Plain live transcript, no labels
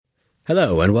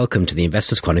Hello and welcome to the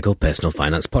Investors Chronicle Personal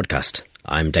Finance Podcast.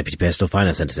 I'm Deputy Personal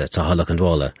Finance Editor Taha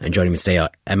Lukandwala, and joining me today are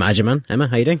Emma Agerman. Emma,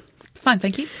 how are you doing? Fine,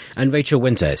 thank you. And Rachel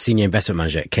Winter, Senior Investment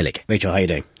Manager at Killick. Rachel, how are you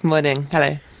doing? Morning.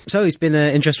 Hello. So it's been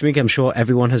an interesting week. I'm sure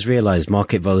everyone has realised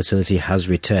market volatility has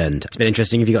returned. It's been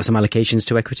interesting. If you got some allocations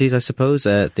to equities, I suppose.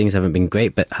 Things haven't been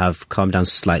great, but have calmed down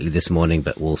slightly this morning,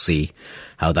 but we'll see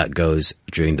how that goes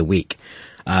during the week.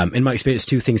 In my experience,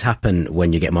 two things happen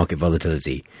when you get market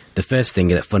volatility. The first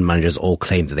thing is that fund managers all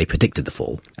claim that they predicted the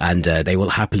fall, and they will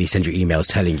happily send you emails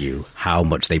telling you how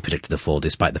much they predicted the fall,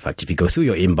 despite the fact if you go through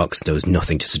your inbox, there was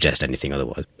nothing to suggest anything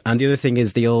otherwise. And the other thing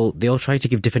is they all try to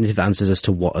give definitive answers as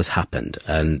to what has happened,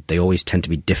 and they always tend to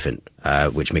be different,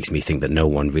 which makes me think that no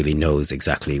one really knows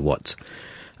exactly what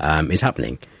is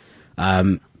happening.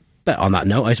 But on that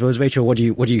note, I suppose, Rachel, what do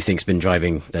you think's been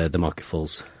driving the market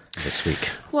falls this week?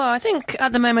 Well, I think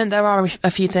at the moment there are a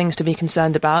few things to be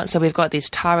concerned about. So we've got these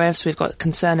tariffs, we've got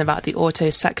concern about the auto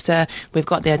sector, we've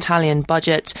got the Italian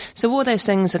budget. So all those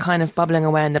things are kind of bubbling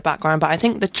away in the background. But I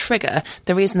think the trigger,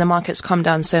 the reason the market's come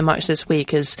down so much this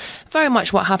week is very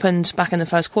much what happened back in the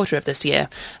first quarter of this year.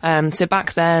 So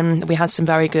back then we had some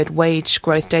very good wage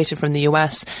growth data from the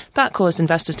US. That caused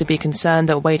investors to be concerned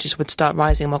that wages would start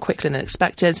rising more quickly than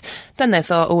expected. Then they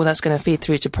thought, oh, that's going to feed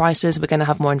through to prices. We're going to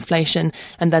have more inflation.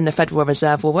 And then the Federal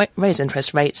Reserve will raise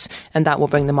interest rates, and that will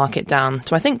bring the market down.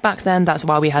 So I think back then that's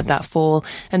why we had that fall.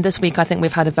 And this week I think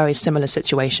we've had a very similar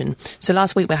situation. So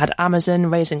last week we had Amazon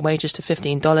raising wages to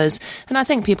 $15, and I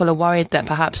think people are worried that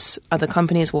perhaps other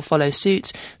companies will follow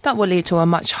suit. That will lead to a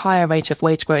much higher rate of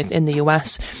wage growth in the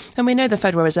US. And we know the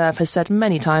Federal Reserve has said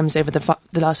many times over the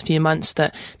last few months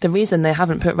that the reason they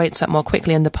haven't put rates up more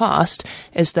quickly in the past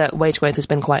is that wage growth has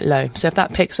been quite low. So if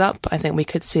that picks up, I think we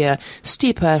could see a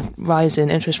steeper rise in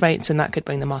interest rates, and that could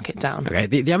bring the market down. Okay,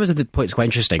 the Amazon point is quite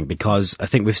interesting because I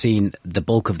think we've seen the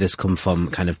bulk of this come from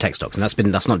kind of tech stocks,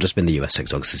 and that's not just been the US tech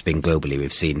stocks, it's been globally.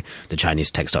 We've seen the Chinese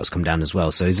tech stocks come down as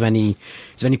well. So is there any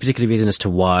particular reason as to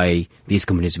why these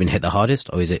companies have been hit the hardest,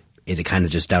 or is it kind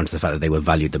of just down to the fact that they were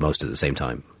valued the most at the same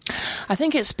time? I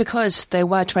think it's because they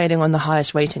were trading on the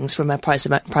highest ratings from a price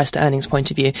to earnings point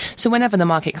of view. So whenever the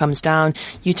market comes down,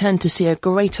 you tend to see a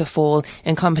greater fall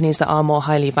in companies that are more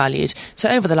highly valued. So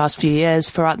over the last few years,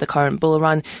 throughout the current bull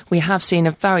run, we have seen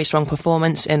a very strong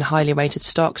performance in highly rated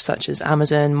stocks such as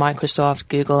Amazon, Microsoft,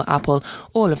 Google, Apple,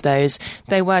 all of those.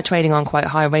 They were trading on quite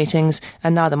high ratings,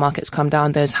 and now the market's come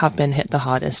down. Those have been hit the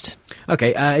hardest.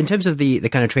 Okay, in terms of the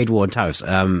kind of trade war and tariffs,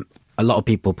 a lot of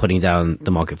people putting down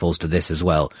the market falls to this as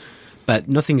well. But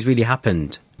nothing's really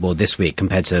happened, well, this week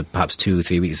compared to perhaps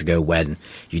 2-3 weeks ago when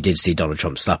you did see Donald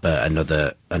Trump slap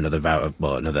another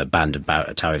band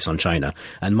of tariffs on China,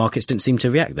 and markets didn't seem to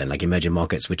react then. Like emerging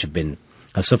markets, which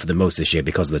have suffered the most this year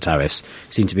because of the tariffs,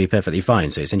 seem to be perfectly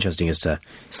fine. So it's interesting as to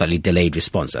slightly delayed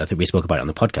response. I think we spoke about it on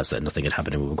the podcast that nothing had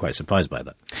happened and we were quite surprised by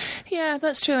that. Yeah,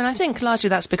 that's true. And I think largely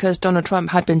that's because Donald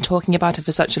Trump had been talking about it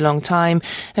for such a long time.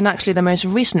 And actually the most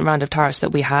recent round of tariffs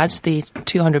that we had, the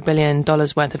 $200 billion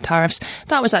worth of tariffs,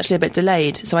 that was actually a bit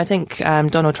delayed. So I think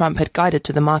Donald Trump had guided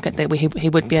to the market that he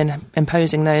would be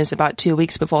imposing those about 2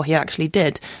 weeks before he actually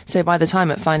did. So by the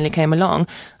time it finally came along,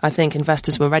 I think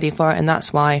investors were ready for it. And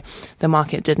that's why the market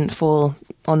didn't fall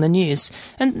on the news.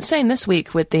 And same this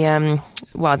week with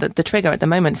the trigger at the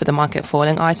moment for the market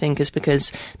falling, I think, is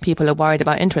because people are worried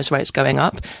about interest rates going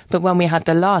up. But when we had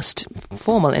the last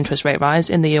formal interest rate rise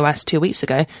in the US 2 weeks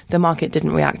ago, the market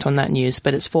didn't react on that news,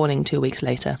 but it's falling 2 weeks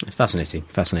later. Fascinating.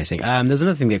 There's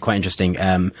another thing that's quite interesting.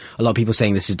 A lot of people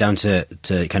saying this is down to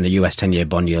kind of US 10-year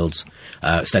bond yields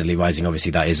steadily rising. Obviously,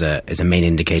 that is a main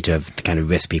indicator of the kind of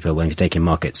risk people are willing to take in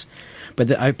markets.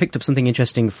 But I picked up something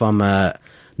interesting from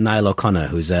Niall O'Connor,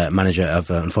 who's a manager of,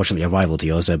 unfortunately, a rival to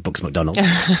yours, Brooks McDonald.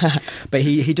 But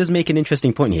he does make an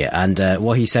interesting point here. And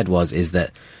what he said is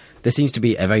that there seems to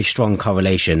be a very strong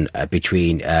correlation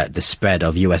between the spread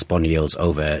of US bond yields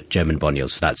over German bond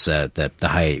yields. So that's the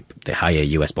higher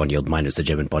US bond yield minus the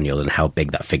German bond yield and how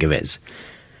big that figure is.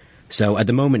 So at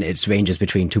the moment, it ranges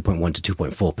between 2.1 to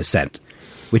 2.4%,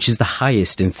 which is the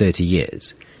highest in 30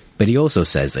 years. But he also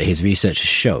says that his research has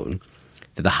shown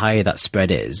that the higher that spread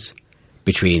is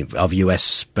of US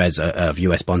spreads of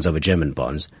US bonds over German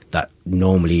bonds, that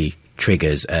normally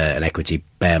triggers an equity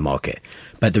bear market.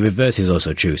 But the reverse is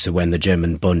also true. So when the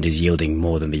German bond is yielding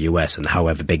more than the US, and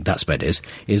however big that spread is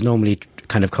normally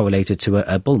kind of correlated to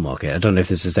a bull market. I don't know if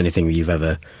this is anything that you've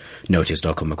ever noticed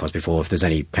or come across before, if there's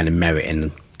any kind of merit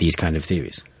in these kind of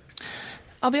theories.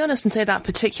 I'll be honest and say that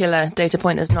particular data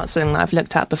point is not something that I've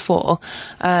looked at before.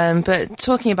 But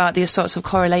talking about these sorts of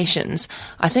correlations,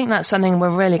 I think that's something we're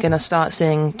really going to start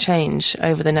seeing change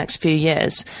over the next few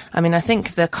years. I mean, I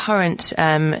think the current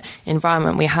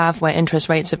environment we have where interest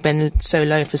rates have been so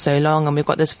low for so long and we've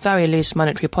got this very loose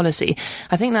monetary policy,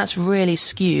 I think that's really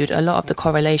skewed a lot of the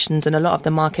correlations and a lot of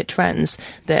the market trends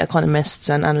that economists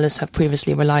and analysts have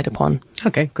previously relied upon.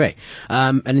 Okay, great.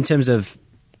 And in terms of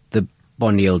the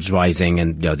bond yields rising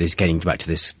and this getting back to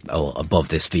this or above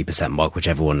this 3% mark, which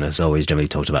everyone has always generally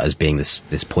talked about as being this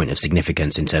point of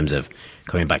significance in terms of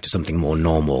coming back to something more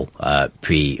normal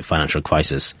pre-financial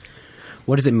crisis.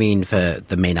 What does it mean for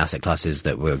the main asset classes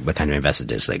that we're kind of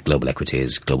invested in, like global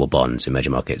equities, global bonds,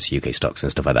 emerging markets, UK stocks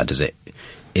and stuff like that?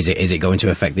 Is it going to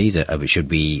affect these?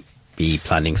 Should we be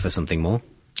planning for something more?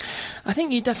 I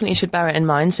think you definitely should bear it in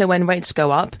mind. So when rates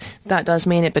go up, that does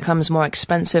mean it becomes more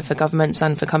expensive for governments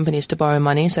and for companies to borrow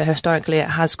money. So historically, it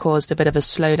has caused a bit of a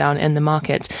slowdown in the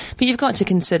market. But you've got to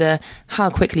consider how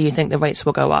quickly you think the rates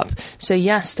will go up. So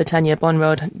yes, the 10-year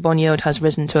bond yield has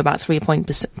risen to about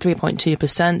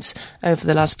 3.2% over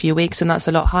the last few weeks, and that's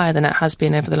a lot higher than it has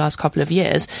been over the last couple of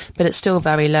years. But it's still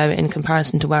very low in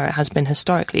comparison to where it has been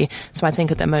historically. So I think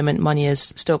at the moment, money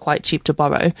is still quite cheap to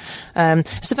borrow.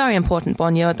 It's a very important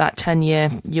bond yield, that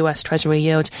 10-year US Treasury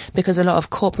yield, because a lot of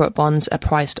corporate bonds are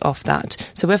priced off that.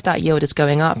 So if that yield is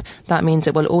going up, that means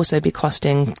it will also be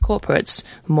costing corporates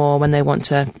more when they want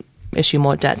to issue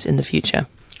more debt in the future.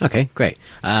 Okay, great.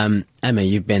 Emma,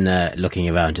 you've been looking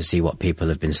around to see what people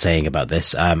have been saying about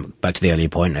this. Back to the earlier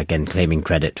point, again, claiming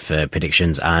credit for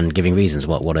predictions and giving reasons.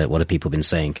 What have people been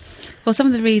saying? Well, some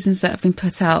of the reasons that have been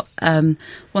put out,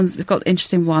 we've got an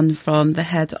interesting one from the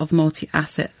head of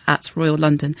multi-asset at Royal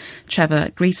London, Trevor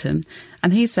Greetham,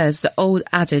 and he says the old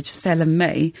adage, sell in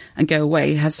May and go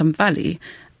away, has some value.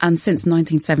 And since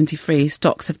 1973,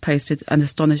 stocks have posted an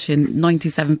astonishing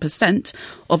 97%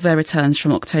 of their returns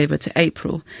from October to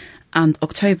April. And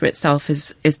October itself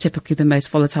is typically the most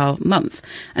volatile month.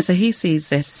 And so he sees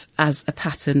this as a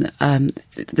pattern.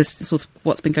 This sort of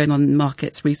what's been going on in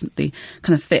markets recently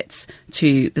kind of fits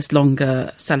to this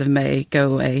longer sell in May,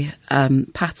 go away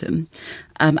pattern.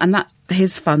 And that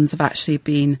his funds have actually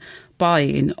been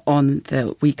buying on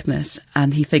the weakness,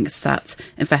 and he thinks that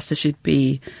investors should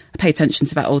pay attention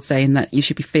to that old saying that you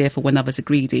should be fearful when others are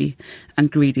greedy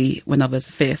and greedy when others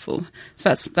are fearful.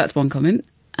 So that's one comment.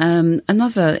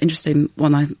 Another interesting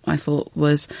one I thought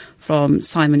was from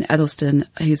Simon Edelstein,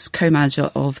 who's co-manager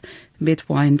of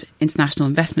Midwind International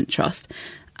Investment Trust.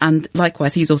 And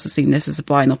likewise, he's also seen this as a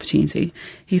buying opportunity.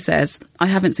 He says, I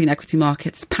haven't seen equity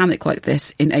markets panic like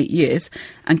this in 8 years,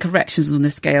 and corrections on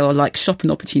this scale are like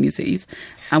shopping opportunities,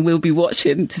 and we'll be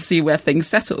watching to see where things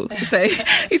settle. So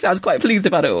he sounds quite pleased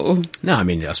about it all. No, I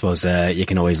mean, I suppose you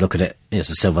can always look at it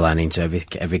as a silver lining to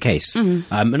every case. Mm-hmm.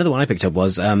 Another one I picked up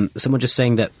was someone just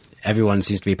saying that everyone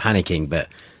seems to be panicking, but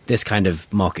this kind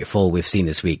of market fall we've seen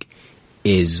this week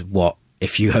is what,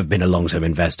 if you have been a long-term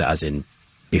investor, as in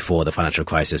before the financial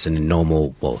crisis and in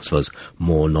normal, well, I suppose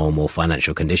more normal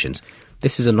financial conditions,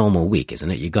 this is a normal week, isn't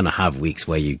it? You're going to have weeks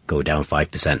where you go down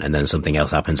 5% and then something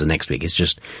else happens the next week.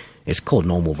 It's called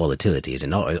normal volatility, is it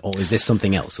not? Or is this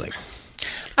something else? Like,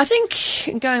 I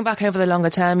think going back over the longer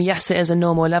term, yes, it is a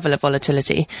normal level of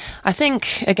volatility. I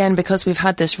think, again, because we've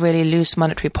had this really loose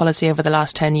monetary policy over the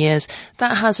last 10 years,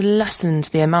 that has lessened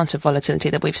the amount of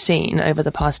volatility that we've seen over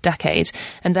the past decade.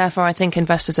 And therefore, I think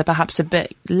investors are perhaps a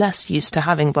bit less used to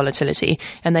having volatility,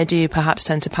 and they do perhaps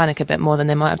tend to panic a bit more than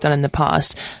they might have done in the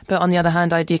past. But on the other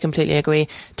hand, I do completely agree.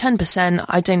 10%,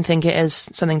 I don't think it is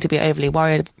something to be overly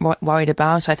worried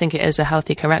about. I think it is a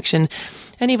healthy correction.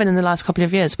 And even in the last couple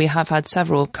of years, we have had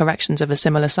several corrections of a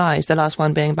similar size, the last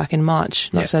one being back in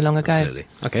March, not so long ago. Absolutely.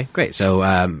 Okay, great.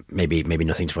 So maybe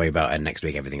nothing to worry about, and next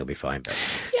week everything will be fine. But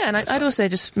yeah, and I'd also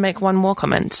just make one more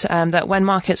comment, that when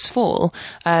markets fall,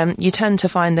 you tend to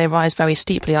find they rise very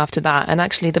steeply after that. And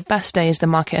actually, the best days the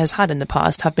market has had in the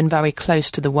past have been very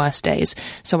close to the worst days.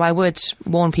 So I would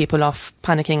warn people off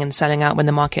panicking and selling out when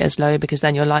the market is low, because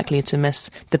then you're likely to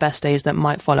miss the best days that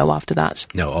might follow after that.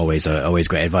 No, always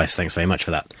great advice. Thanks very much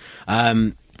for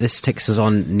that. This takes us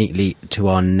on neatly to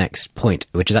our next point,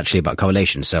 which is actually about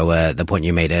correlation. So the point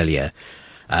you made earlier,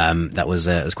 that was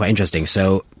quite interesting.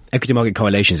 So equity market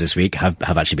correlations this week have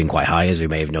actually been quite high, as we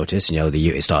may have noticed. You know,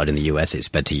 it started in the US, it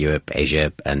spread to Europe,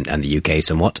 Asia, and the UK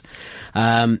somewhat.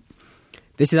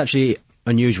 This is actually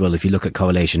unusual if you look at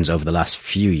correlations over the last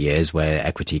few years, where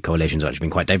equity correlations have actually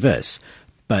been quite diverse.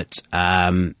 But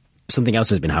something else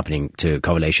has been happening to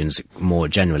correlations more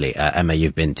generally. Emma,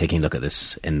 you've been taking a look at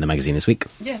this in the magazine this week.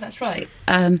 Yeah, that's right.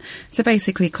 So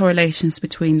basically, correlations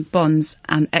between bonds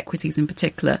and equities in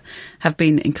particular have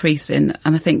been increasing.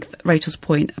 And I think Rachel's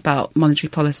point about monetary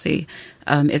policy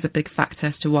is a big factor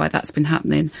as to why that's been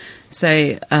happening.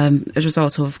 So as a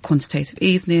result of quantitative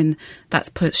easing, that's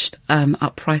pushed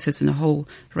up prices in a whole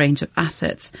range of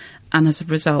assets. And as a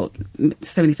result,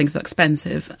 so many things are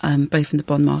expensive, both in the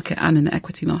bond market and in the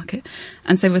equity market.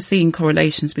 And so we're seeing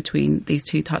correlations between these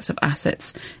two types of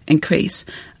assets increase.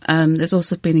 There's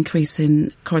also been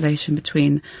increasing correlation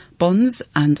between bonds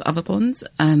and other bonds.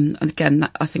 And again,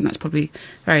 I think that's probably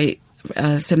very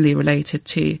similarly related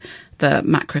to the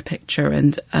macro picture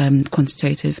and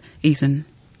quantitative easing.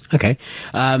 Okay.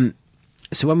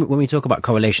 So when we talk about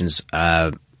correlations,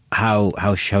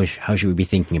 how should we be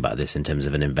thinking about this in terms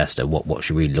of an investor? What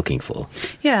should we be looking for?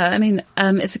 Yeah, I mean,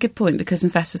 it's a good point because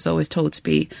investors are always told to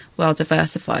be well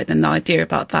diversified, and the idea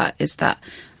about that is that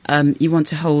you want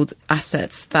to hold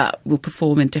assets that will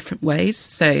perform in different ways.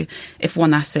 So if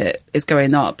one asset is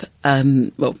going up,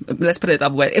 well, let's put it the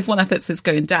other way. If one asset is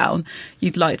going down,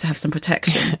 you'd like to have some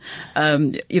protection.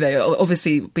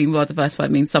 Obviously being well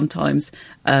diversified means sometimes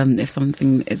if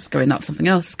something is going up, something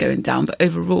else is going down. But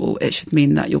overall, it should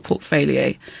mean that your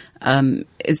portfolio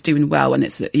is doing well and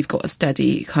you've got a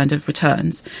steady kind of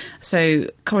returns. So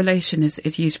correlation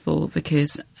is useful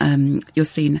because you're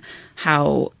seeing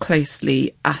how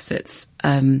closely assets,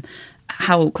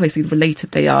 how closely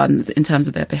related they are in terms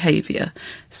of their behaviour.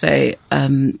 So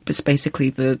it's basically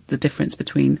the difference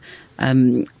between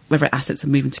whether assets are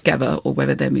moving together or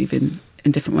whether they're moving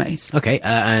in different ways. Okay,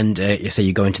 so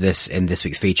you go into this in this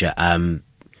week's feature.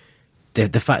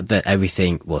 The fact that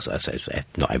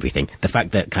not everything, the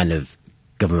fact that kind of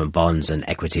government bonds and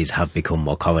equities have become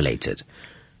more correlated,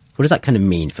 what does that kind of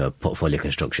mean for portfolio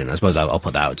construction? I suppose I'll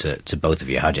put that out to both of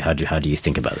you. How do you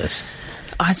think about this?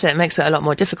 I'd say it makes it a lot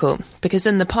more difficult because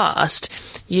in the past,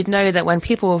 you'd know that when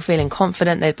people were feeling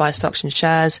confident, they'd buy stocks and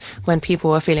shares. When people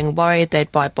were feeling worried,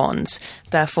 they'd buy bonds.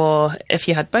 Therefore, if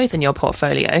you had both in your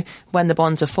portfolio, when the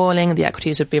bonds are falling, the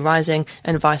equities would be rising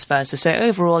and vice versa. So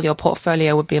overall, your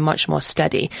portfolio would be much more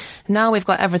steady. Now we've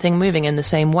got everything moving in the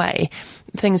same way.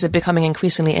 Things are becoming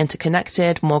increasingly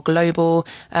interconnected, more global.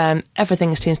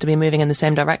 Everything seems to be moving in the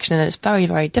same direction, and it's very,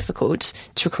 very difficult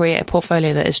to create a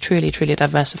portfolio that is truly, truly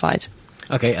diversified.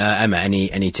 Okay, Emma,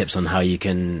 any tips on how you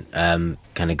can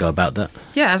kind of go about that?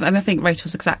 Yeah, I think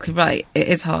Rachel's exactly right. It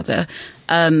is harder.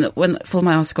 For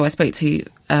my article, I spoke to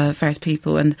various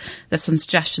people, and there's some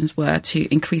suggestions were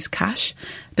to increase cash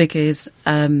because,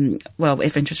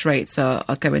 if interest rates are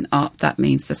going up, that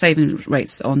means the saving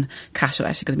rates on cash are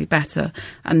actually going to be better.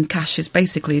 And cash is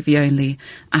basically the only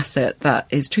asset that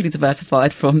is truly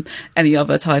diversified from any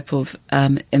other type of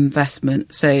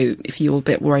investment. So if you're a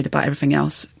bit worried about everything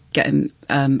else being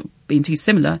too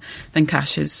similar, then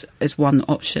cash is one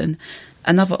option.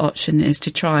 Another option is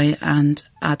to try and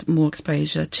add more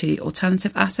exposure to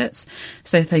alternative assets,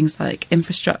 so things like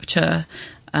infrastructure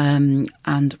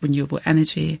and renewable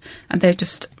energy, and they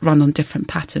just run on different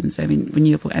patterns. I mean,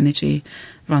 renewable energy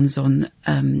runs on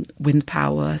wind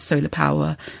power, solar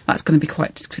power. That's going to be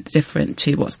quite different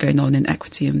to what's going on in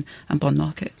equity and bond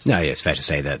markets. No, yeah, it's fair to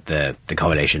say that the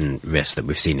correlation risk that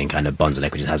we've seen in kind of bonds and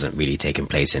equities hasn't really taken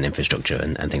place in infrastructure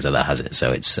and things like that, has it?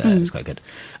 So it's quite good.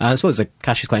 I suppose the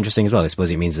cash is quite interesting as well. I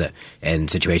suppose it means that in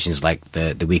situations like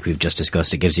the week we've just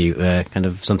discussed, it gives you kind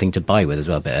of something to buy with as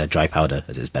well, a bit of dry powder,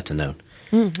 as it's better known.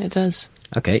 It does.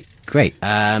 Okay, great.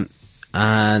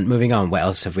 And moving on, what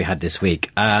else have we had this week?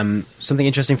 Something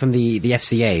interesting from the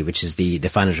FCA, which is the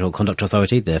Financial Conduct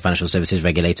Authority, the financial services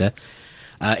regulator.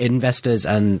 Investors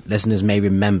and listeners may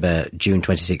remember June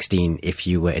 2016, if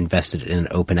you were invested in an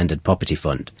open-ended property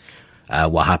fund.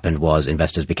 What happened was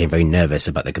investors became very nervous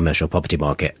about the commercial property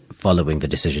market following the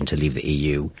decision to leave the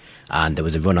EU. And there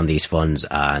was a run on these funds,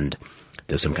 and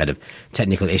there's some kind of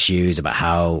technical issues about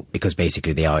how, because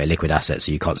basically they are illiquid assets,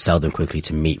 so you can't sell them quickly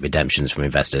to meet redemptions from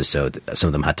investors. So some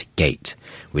of them had to gate,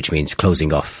 which means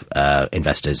closing off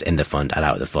investors in the fund and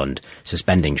out of the fund,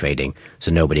 suspending trading, so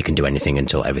nobody can do anything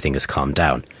until everything has calmed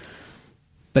down.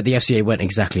 But the FCA weren't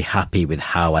exactly happy with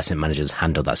how asset managers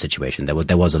handled that situation.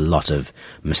 There was a lot of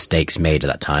mistakes made at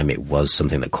that time. It was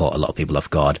something that caught a lot of people off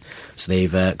guard. So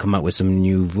they've come out with some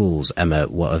new rules. Emma,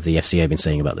 what have the FCA been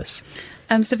saying about this?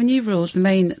 So the new rules,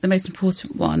 the most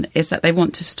important one is that they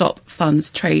want to stop funds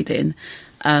trading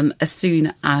as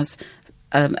soon as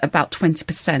about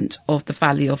 20% of the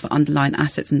value of the underlying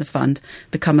assets in the fund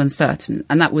become uncertain.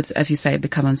 And that would, as you say,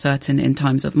 become uncertain in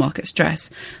times of market stress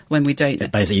when we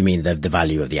don't... Basically, you mean the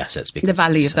value of the assets? The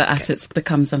value of the assets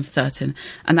becomes uncertain.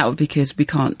 And that would be because we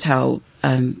can't tell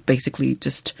basically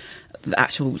just the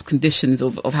actual conditions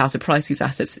of how to price these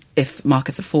assets. If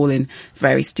markets are falling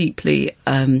very steeply,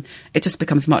 it just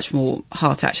becomes much more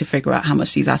hard to actually figure out how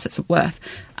much these assets are worth.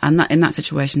 And that, in that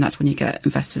situation, that's when you get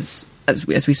investors, as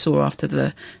we saw after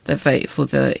the vote for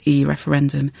the EU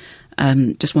referendum,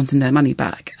 just wanting their money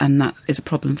back. And that is a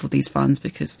problem for these funds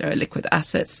because there are liquid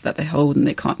assets that they hold and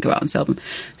they can't go out and sell them.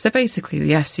 So basically,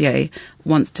 the FCA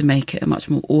wants to make it a much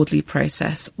more orderly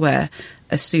process where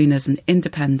as soon as an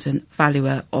independent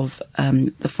valuer of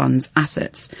the fund's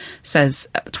assets says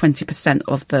 20%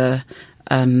 of the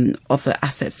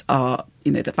assets are,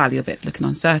 the value of it is looking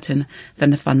uncertain,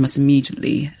 then the fund must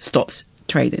immediately stop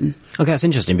trading. Okay, that's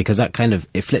interesting because that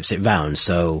it flips it round.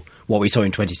 So what we saw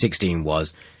in 2016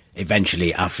 was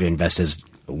eventually after investors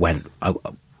went,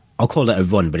 I'll call it a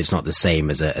run, but it's not the same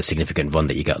as a significant run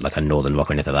that you got like a Northern Rock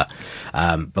or anything like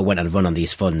that. But went on a run on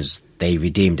these funds, they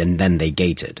redeemed and then they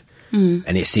gated.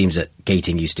 And it seems that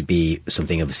gating used to be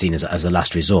something seen as a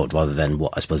last resort rather than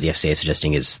what I suppose the FCA is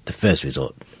suggesting is the first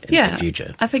resort in the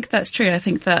future. I think that's true. I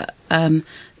think that,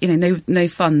 no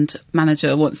fund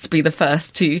manager wants to be the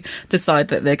first to decide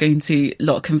that they're going to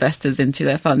lock investors into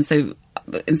their fund. So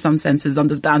in some senses,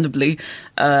 understandably,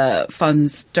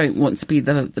 funds don't want to be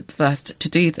the first to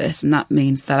do this. And that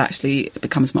means that actually it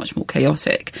becomes much more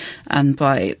chaotic. And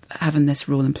by having this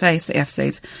rule in place, the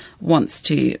FCA wants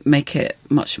to make it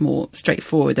much more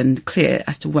straightforward and clear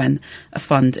as to when a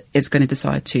fund is going to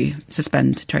decide to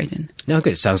suspend trading. No,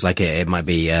 good. It sounds like it might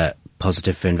be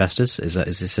positive for investors. Is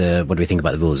this what do we think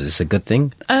about the rules? Is this a good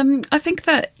thing? I think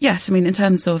that, yes. I mean, in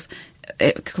terms of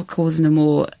it causing a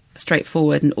more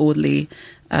straightforward and orderly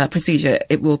procedure,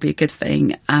 it will be a good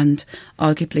thing, and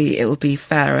arguably it will be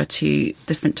fairer to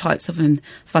different types of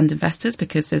fund investors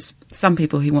because there's some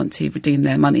people who want to redeem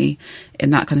their money in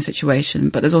that kind of situation,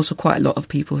 but there's also quite a lot of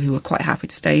people who are quite happy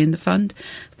to stay in the fund.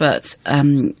 But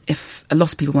if a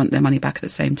lot of people want their money back at the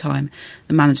same time,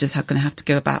 the managers are going to have to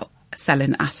go about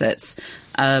selling assets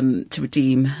to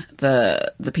redeem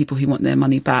the people who want their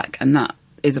money back, and that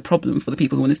is a problem for the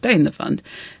people who want to stay in the fund.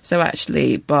 So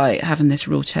actually, by having this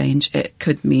rule change, it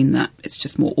could mean that it's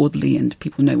just more orderly and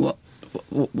people know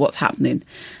what's happening.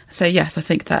 So yes, I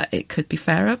think that it could be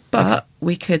fairer, but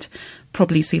we could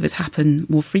probably see this happen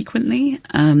more frequently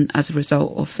as a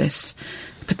result of this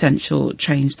potential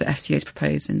change that FCA is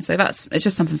proposing. So it's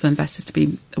just something for investors to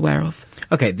be aware of.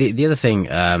 Okay, the other thing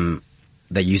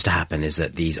that used to happen is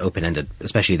that these open-ended,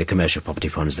 especially the commercial property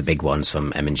funds, the big ones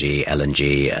from M&G,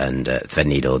 L&G and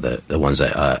Threadneedle, the ones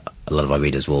that a lot of our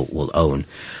readers will own,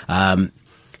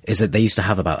 is that they used to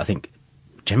have about, I think,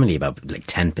 generally about like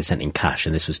 10% in cash,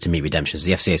 and this was to meet redemptions.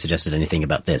 The FCA suggested anything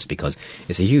about this because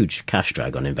it's a huge cash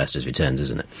drag on investors' returns,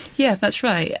 isn't it? Yeah, that's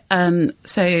right.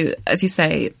 So, as you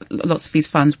say, lots of these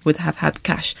funds would have had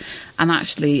cash, and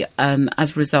actually,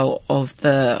 as a result of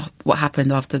what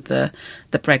happened after the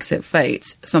Brexit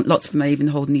vote, lots of them are even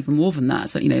holding even more than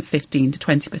that. So, 15 to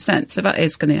 20%. So that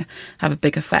is going to have a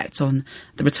big effect on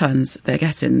the returns they're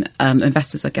getting,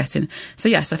 investors are getting. So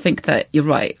yes, I think that you're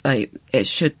right. Like this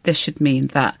should mean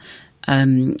that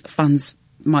funds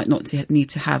might not need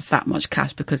to have that much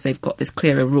cash because they've got this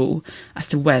clearer rule as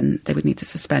to when they would need to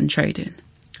suspend trading.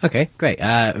 Okay, great.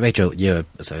 Rachel, you're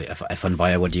a fund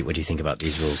buyer. What do you think about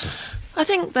these rules? I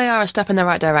think they are a step in the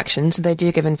right direction, so they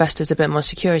do give investors a bit more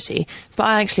security, but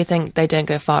I actually think they don't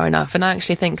go far enough, and I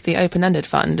actually think the open-ended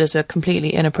fund is a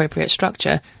completely inappropriate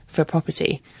structure for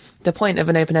property. The point of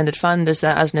an open-ended fund is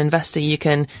that as an investor you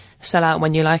can sell out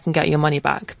when you like and get your money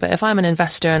back, but if I'm an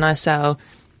investor and I sell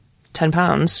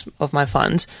 £10 of my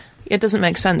fund, it doesn't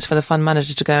make sense for the fund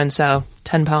manager to go and sell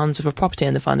 £10 of a property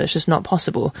in the fund. It's just not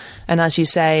possible. And as you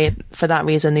say, for that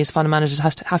reason, these fund managers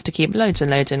have to keep loads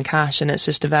and loads in cash, and it's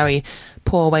just a very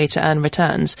poor way to earn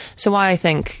returns. So I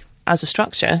think, as a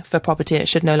structure for property, it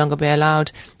should no longer be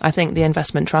allowed. I think the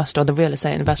investment trust, or the real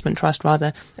estate investment trust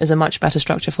rather, is a much better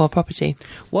structure for property.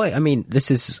 Well, I mean,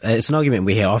 this is it's an argument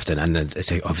we hear often, and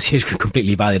it's obviously a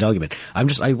completely valid argument.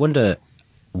 I wonder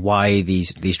why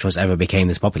these trusts ever became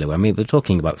this popular. I mean, we're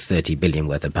talking about 30 billion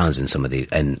worth of pounds in some of these,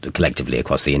 and collectively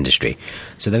across the industry.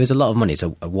 So there is a lot of money.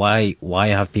 So why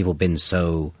have people been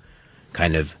so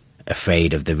kind of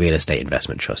afraid of the real estate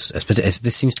investment trusts?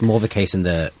 This seems more of a case in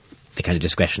the the kind of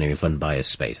discretionary fund buyers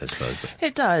space, I suppose.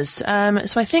 It does.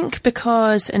 So I think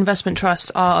because investment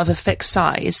trusts are of a fixed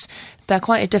size, they're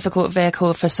quite a difficult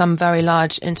vehicle for some very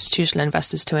large institutional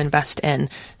investors to invest in.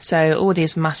 So all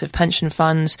these massive pension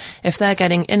funds, if they're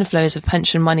getting inflows of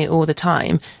pension money all the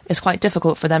time, it's quite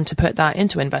difficult for them to put that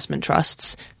into investment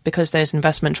trusts, because those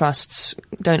investment trusts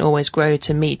don't always grow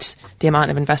to meet the amount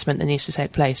of investment that needs to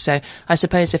take place. So I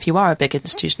suppose if you are a big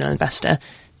institutional investor,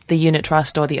 the unit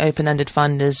trust or the open-ended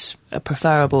fund is a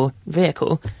preferable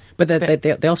vehicle. But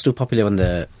they're still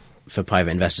popular for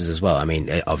private investors as well. I mean,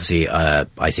 obviously,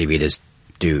 IC readers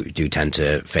do tend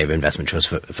to favour investment trusts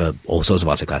for all sorts of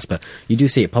asset class, but you do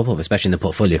see it pop up, especially in the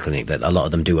portfolio clinic, that a lot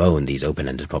of them do own these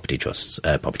open-ended property trusts,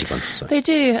 property funds. So. They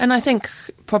do, and I think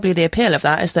probably the appeal of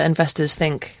that is that investors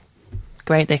think,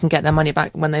 great, they can get their money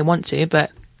back when they want to,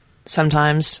 but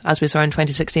sometimes, as we saw in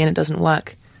 2016, it doesn't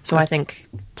work. So I think,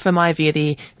 from my view,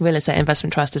 the real estate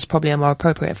investment trust is probably a more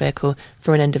appropriate vehicle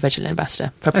for an individual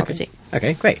investor for property.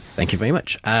 Okay, great. Thank you very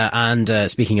much. And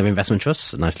speaking of investment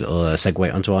trusts, a nice little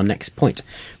segue onto our next point,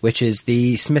 which is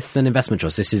the Smithson Investment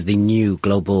Trust. This is the new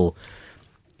global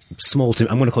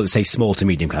I'm going to say small to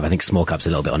medium cap. I think small cap's a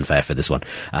little bit unfair for this one.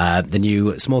 The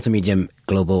new small to medium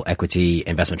global equity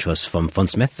investment trust from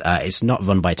Fundsmith. It's not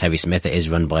run by Terry Smith. It is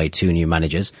run by two new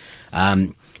managers.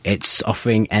 Its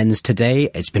offering ends today.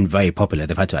 It's been very popular.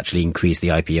 They've had to actually increase the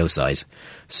IPO size.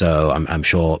 So I'm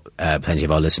sure plenty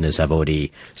of our listeners have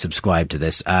already subscribed to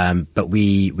this. But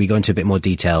we go into a bit more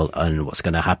detail on what's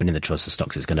going to happen in the trust, the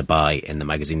stocks it's going to buy in the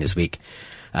magazine this week.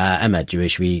 Emma,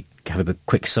 should we have a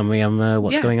quick summary on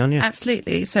what's going on? Yeah,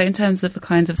 absolutely. So in terms of the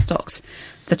kinds of stocks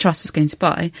the trust is going to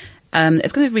buy,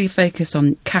 it's going to really focus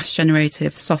on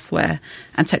cash-generative software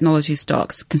and technology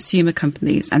stocks, consumer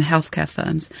companies and healthcare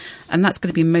firms. And that's going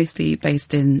to be mostly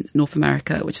based in North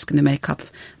America, which is going to make up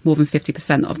more than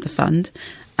 50% of the fund.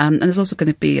 And there's also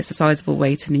going to be a sizable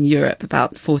weighting in Europe,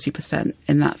 about 40%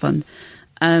 in that fund.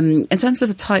 In terms of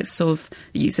the types of,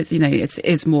 you said, it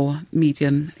is more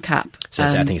medium cap. So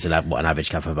I think it's an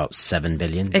average cap of about 7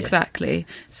 billion. Exactly. Yeah.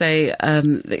 So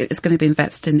it's going to be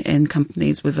investing in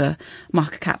companies with a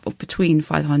market cap of between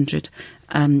 £500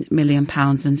 million and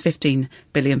 £15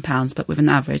 billion, but with an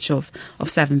average of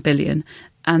 7 billion.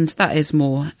 And that is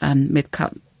more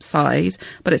mid-cap size,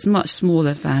 but it's much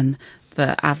smaller than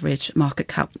the average market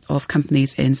cap of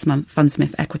companies in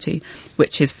Fundsmith Equity,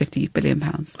 which is £50 billion.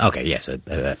 Okay, yes,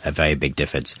 a very big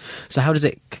difference. So how does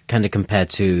it kind of compare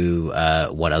to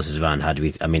what else is around?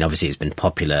 Obviously it's been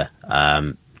popular.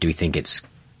 Do we think it's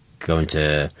going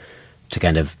to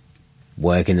kind of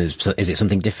work is it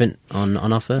something different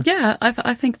on offer? Yeah,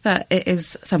 I think that it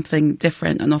is something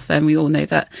different on offer, and we all know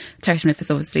that Terry Smith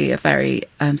is obviously a very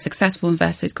successful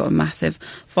investor. He's got a massive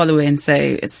following, so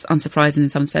it's unsurprising in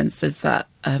some senses that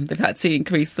they've had to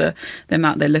increase the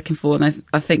amount they're looking for, and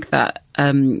I think that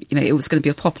it was going to be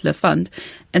a popular fund.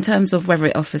 In terms of whether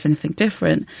it offers anything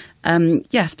different,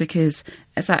 yes, because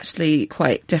it's actually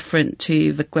quite different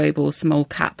to the global small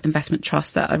cap investment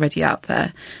trusts that are already out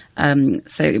there.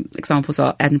 So examples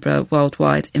are Edinburgh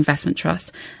Worldwide Investment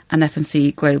Trust and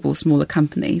F&C Global Smaller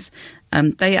Companies.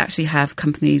 They actually have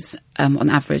companies on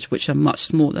average which are much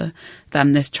smaller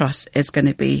than this trust is going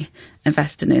to be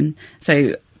investing in.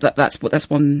 So that's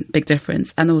one big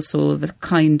difference, and also the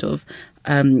kind of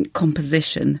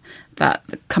composition that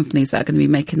the companies that are going to be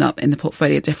making up in the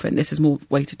portfolio are different. This is more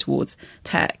weighted towards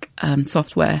tech,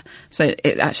 software, so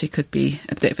it actually could be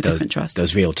a bit of a different trust.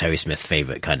 Those real Terry Smith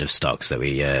favourite kind of stocks that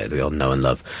we all know and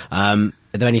love. Are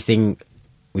there anything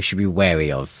we should be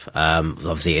wary of?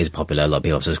 Obviously it is popular, a lot of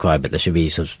people have subscribed, but there should be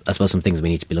I suppose some things we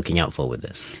need to be looking out for with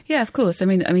this. Yeah, of course. I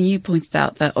mean you pointed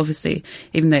out that obviously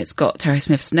even though it's got Terry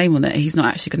Smith's name on it, he's not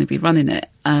actually going to be running it,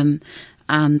 and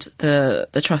the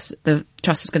trust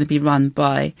is going to be run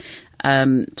by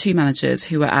two managers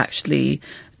who are actually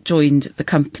joined the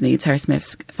company,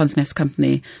 Fundsmith's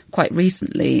company, quite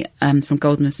recently from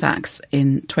Goldman Sachs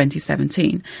in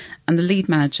 2017. And the lead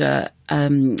manager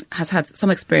has had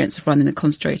some experience of running a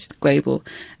concentrated global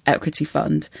equity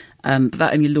fund, but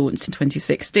that only launched in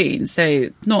 2016. So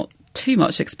not too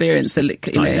much experience. Not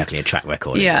exactly a track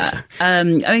record. Yeah.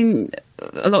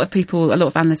 A lot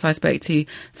of analysts I spoke to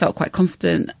felt quite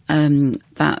confident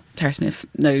that Terry Smith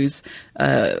knows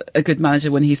a good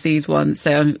manager when he sees one.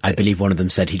 So I believe one of them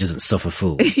said he doesn't suffer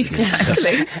fools.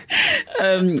 Exactly.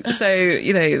 There's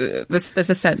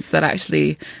a sense that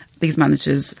actually these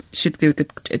managers should do a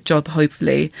good job,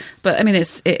 hopefully. But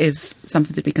it is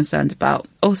something to be concerned about.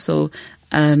 Also,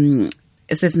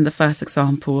 this isn't the first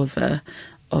example of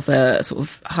of a sort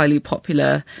of highly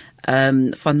popular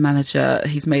fund manager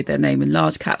who's made their name in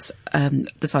large caps,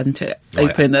 deciding to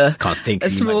open a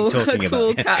small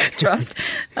cap trust.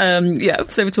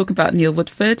 So we're talking about Neil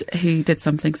Woodford, who did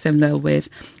something similar with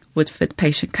Woodford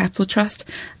Patient Capital Trust,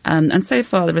 and so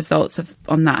far the results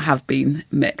on that have been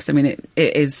mixed. I mean, it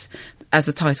is, as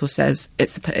the title says,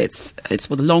 it's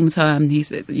for the long term.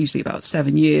 He's usually about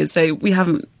 7 years, so we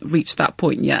haven't reached that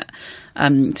point yet.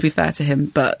 To be fair to him,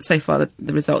 but so far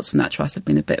the results from that trust have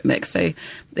been a bit mixed. So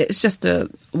it's just a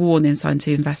warning sign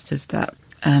to investors that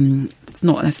it's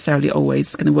not necessarily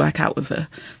always going to work out with a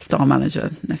star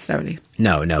manager necessarily.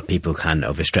 No, people can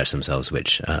overstretch themselves,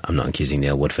 which I'm not accusing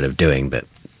Neil Woodford of doing, but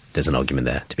there's an argument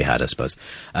there to be had, I suppose.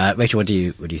 Rachel, what do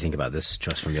you think about this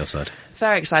trust from your side?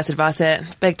 Very excited about it.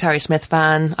 Big Terry Smith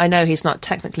fan. I know he's not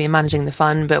technically managing the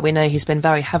fund, but we know he's been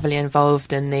very heavily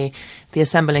involved in the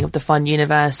assembling of the fund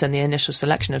universe and the initial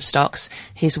selection of stocks.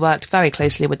 He's worked very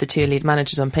closely with the two lead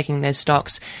managers on picking those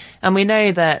stocks. And we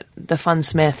know that the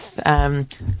Fundsmith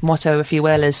motto, if you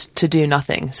will, is to do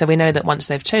nothing. So we know that once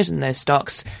they've chosen those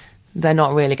stocks, they're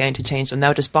not really going to change them.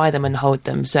 They'll just buy them and hold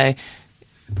them. So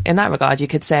in that regard, you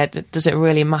could say, does it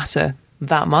really matter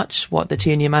that much what the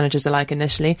two new managers are like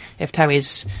initially if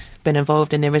Terry's been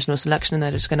involved in the original selection and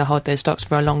they're just going to hold those stocks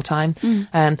for a long time?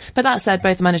 But that said,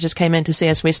 both managers came in to see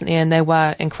us recently and they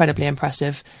were incredibly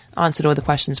impressive, answered all the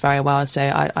questions very well,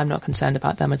 so I'm not concerned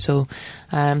about them at all.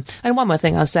 And one more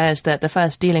thing I'll say is that the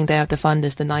first dealing day of the fund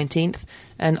is the 19th,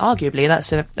 and arguably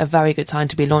that's a very good time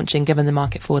to be launching given the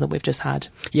market fall that we've just had.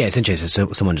 Yeah, it's interesting.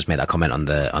 So someone just made that comment on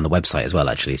the website as well,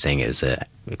 actually, saying it was a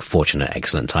fortunate,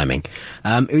 excellent timing.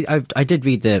 I did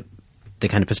read the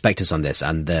kind of prospectus on this,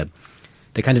 and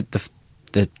the kind of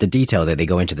the detail that they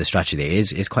go into the strategy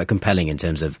is quite compelling in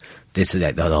terms of this,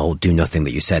 the whole do nothing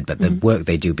that you said, but the work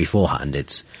they do beforehand,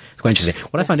 it's quite interesting.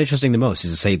 What I find interesting the most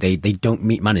is to say they don't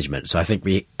meet management. So I think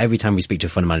every time we speak to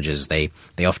fund managers, they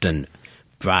often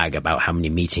brag about how many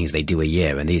meetings they do a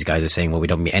year, and these guys are saying, well, we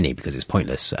don't meet any because it's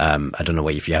pointless. I don't know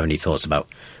if you have any thoughts about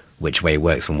which way it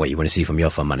works from what you want to see from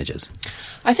your fund managers.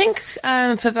 I think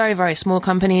for very, very small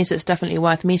companies, it's definitely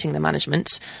worth meeting the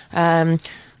management.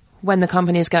 When the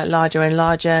companies get larger and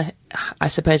larger, I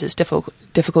suppose it's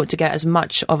difficult to get as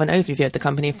much of an overview of the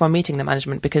company from meeting the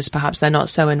management because perhaps they're not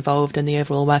so involved in the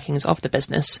overall workings of the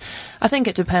business. I think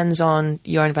it depends on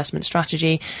your investment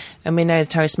strategy. And we know that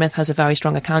Terry Smith has a very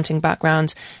strong accounting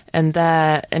background, and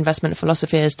their investment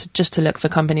philosophy is to look for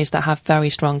companies that have very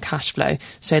strong cash flow.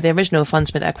 So the original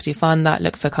Fundsmith Equity Fund, that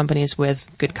looked for companies with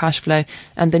good cash flow,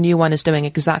 and the new one is doing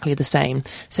exactly the same.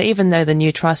 So even though the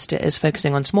new trust is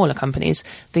focusing on smaller companies,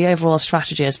 the overall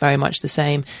strategy is very much the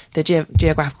same. The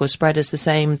geographical spread is the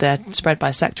same. The spread by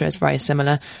sector is very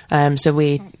similar. So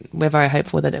we're very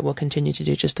hopeful that it will continue to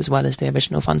do just as well as the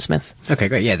original Fundsmith. Okay,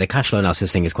 great. Yeah, the cash flow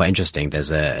analysis thing is quite interesting.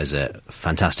 There's a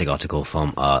fantastic article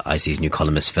from IC's new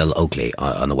columnist Phil Oakley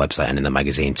on the website and in the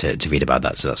magazine to read about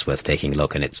that. So that's worth taking a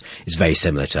look. And it's very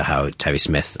similar to how Terry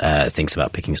Smith thinks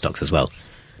about picking stocks as well.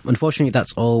 Unfortunately,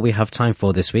 that's all we have time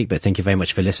for this week, but thank you very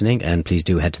much for listening, and please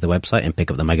do head to the website and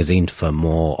pick up the magazine for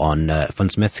more on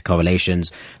Fundsmith,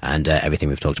 correlations, and everything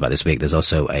we've talked about this week. There's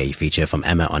also a feature from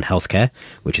Emma on healthcare,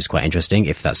 which is quite interesting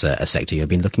if that's a sector you've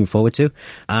been looking forward to.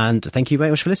 And thank you very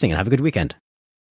much for listening, and have a good weekend.